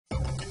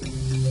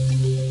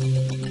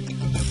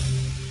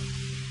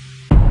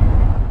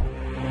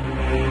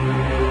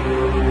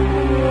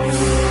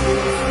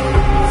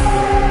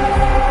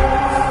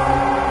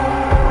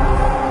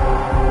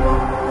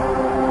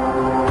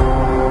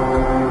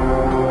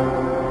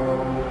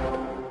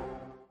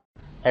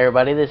Hey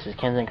everybody, this is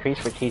Kenzen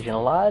for teaching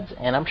Allods,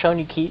 and I'm showing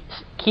you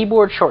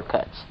keyboard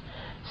shortcuts.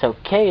 So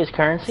K is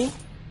currency,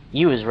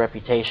 U is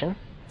reputation,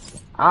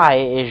 I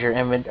is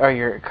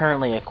your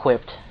currently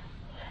equipped,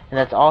 and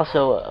that's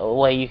also a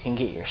way you can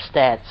get your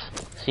stats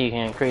so you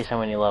can increase them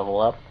when you level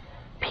up.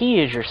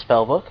 P is your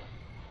spellbook,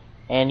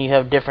 and you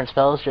have different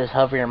spells. Just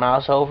hover your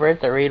mouse over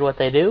it to read what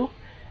they do,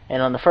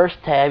 and on the first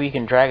tab you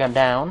can drag them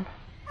down.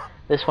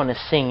 This one is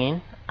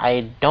singing.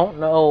 I don't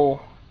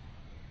know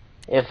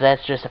if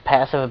that's just a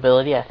passive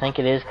ability. I think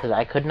it is, because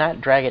I could not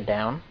drag it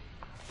down.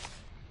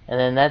 And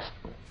then that's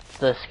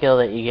the skill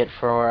that you get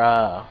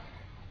for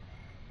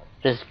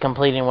just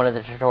completing one of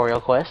the tutorial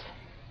quests.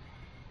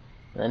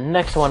 The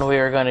next one we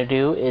are going to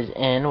do is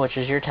N, which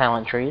is your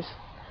talent trees.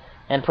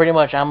 And pretty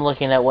much I'm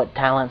looking at what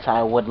talents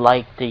I would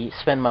like to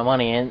spend my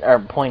money in, or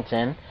points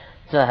in,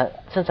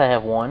 since I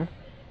have one.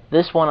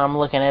 This one I'm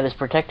looking at is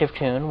Protective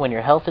Tune. When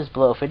your health is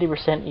below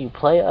 50%, you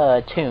play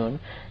a tune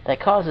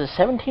that causes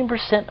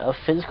 17% of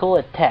physical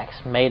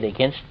attacks made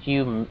against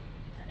you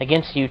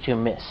to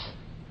miss.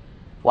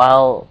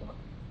 While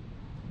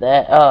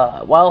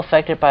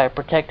affected by a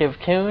Protective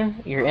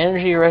Tune, your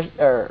energy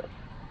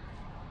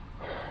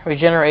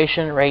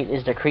regeneration rate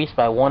is decreased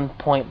by 1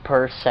 point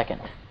per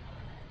second.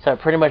 So it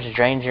pretty much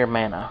drains your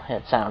mana,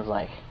 it sounds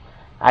like.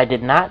 I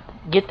did not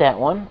get that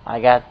one.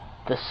 I got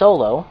the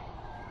solo,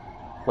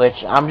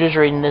 which I'm just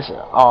reading this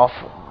off,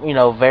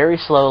 very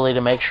slowly to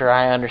make sure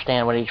I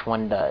understand what each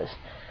one does.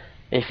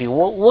 If you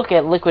look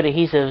at Liquid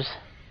Adhesive's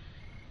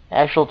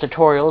actual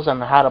tutorials on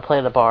how to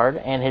play the Bard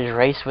and his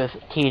race with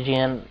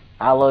TGN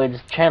Allods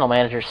channel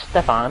manager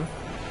Stefan,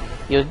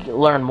 you'll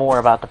learn more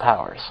about the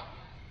powers.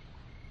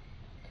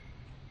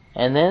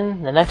 And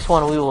then the next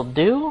one we will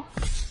do,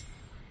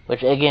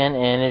 which again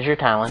is your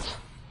talents.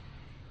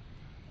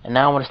 And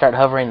now I'm going to start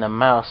hovering the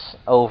mouse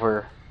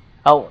over.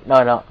 Oh,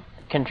 no.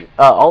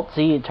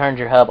 Alt-Z turns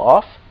your hub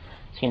off,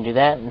 so you can do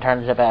that and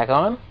turns it back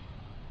on.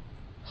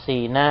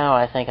 See, now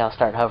I think I'll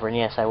start hovering.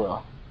 Yes, I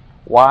will.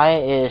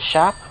 Y is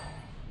shop.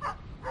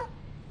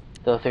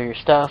 Go through your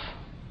stuff.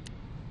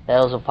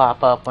 Those will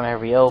pop up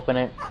whenever you open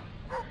it.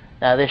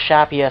 Now this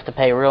shop, you have to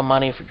pay real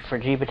money for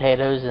G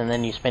potatoes, and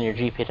then you spend your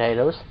G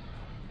potatoes.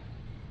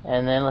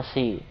 And then let's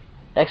see.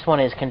 Next one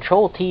is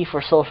Control T for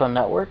social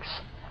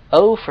networks.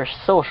 O for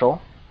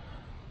social.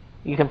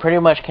 You can pretty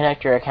much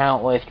connect your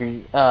account with your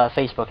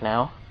Facebook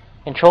now.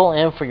 Control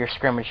M for your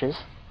scrimmages.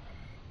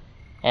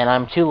 And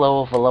I'm too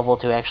low of a level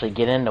to actually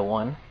get into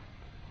one.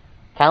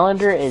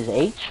 Calendar is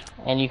H,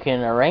 and you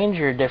can arrange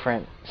your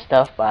different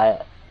stuff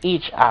by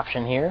each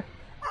option here.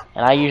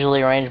 And I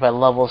usually arrange by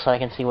level so I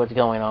can see what's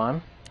going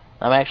on.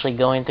 I'm actually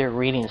going through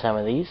reading some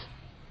of these.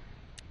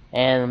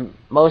 And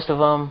most of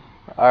them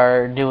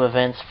are new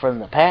events from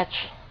the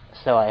patch,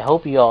 so I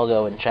hope you all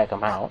go and check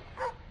them out.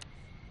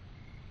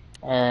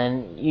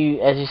 And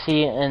as you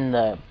see in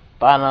the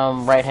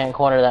bottom right hand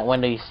corner of that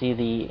window, you see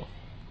the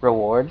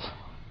rewards.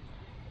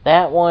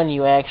 That one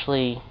you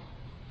actually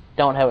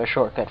don't have a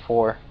shortcut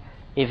for.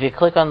 If you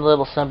click on the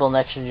little symbol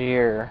next to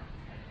your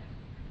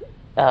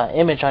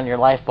image on your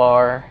life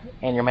bar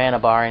and your mana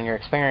bar and your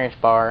experience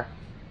bar,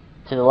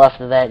 to the left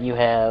of that you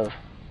have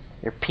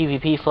your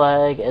PvP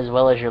flag as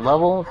well as your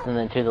level, and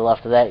then to the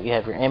left of that you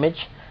have your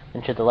image,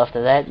 and to the left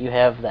of that you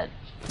have that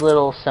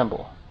little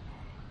symbol.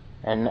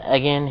 And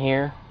again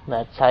here,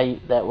 that's how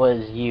that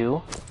was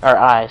you, or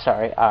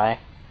I.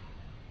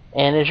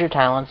 N is your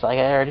talents, like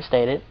I already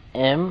stated.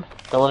 M,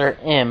 the letter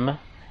M,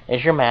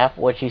 is your map,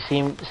 which you've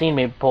seen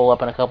me pull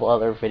up in a couple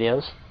other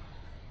videos.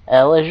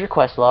 L is your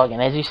quest log,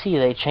 and as you see,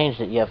 they changed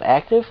it. You have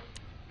active,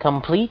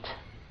 complete,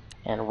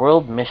 and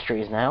world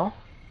mysteries now.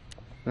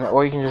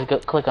 Or you can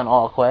just click on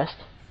all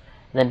quests.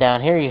 Then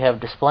down here you have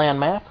display on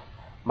map.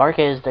 Mark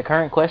as the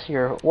current quest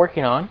you're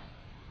working on,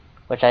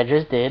 which I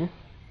just did.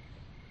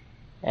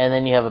 And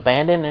then you have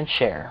abandon and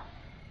share.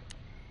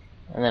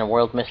 And then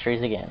world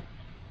mysteries again.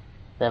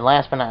 Then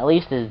last but not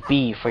least is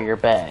B for your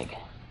bag.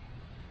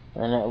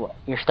 And then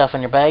your stuff in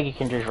your bag, you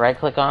can just right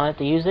click on it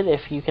to use it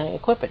if you can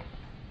equip it.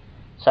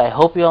 So I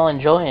hope you all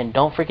enjoy, and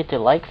don't forget to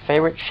like,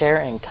 favorite, share,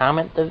 and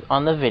comment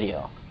on the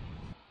video.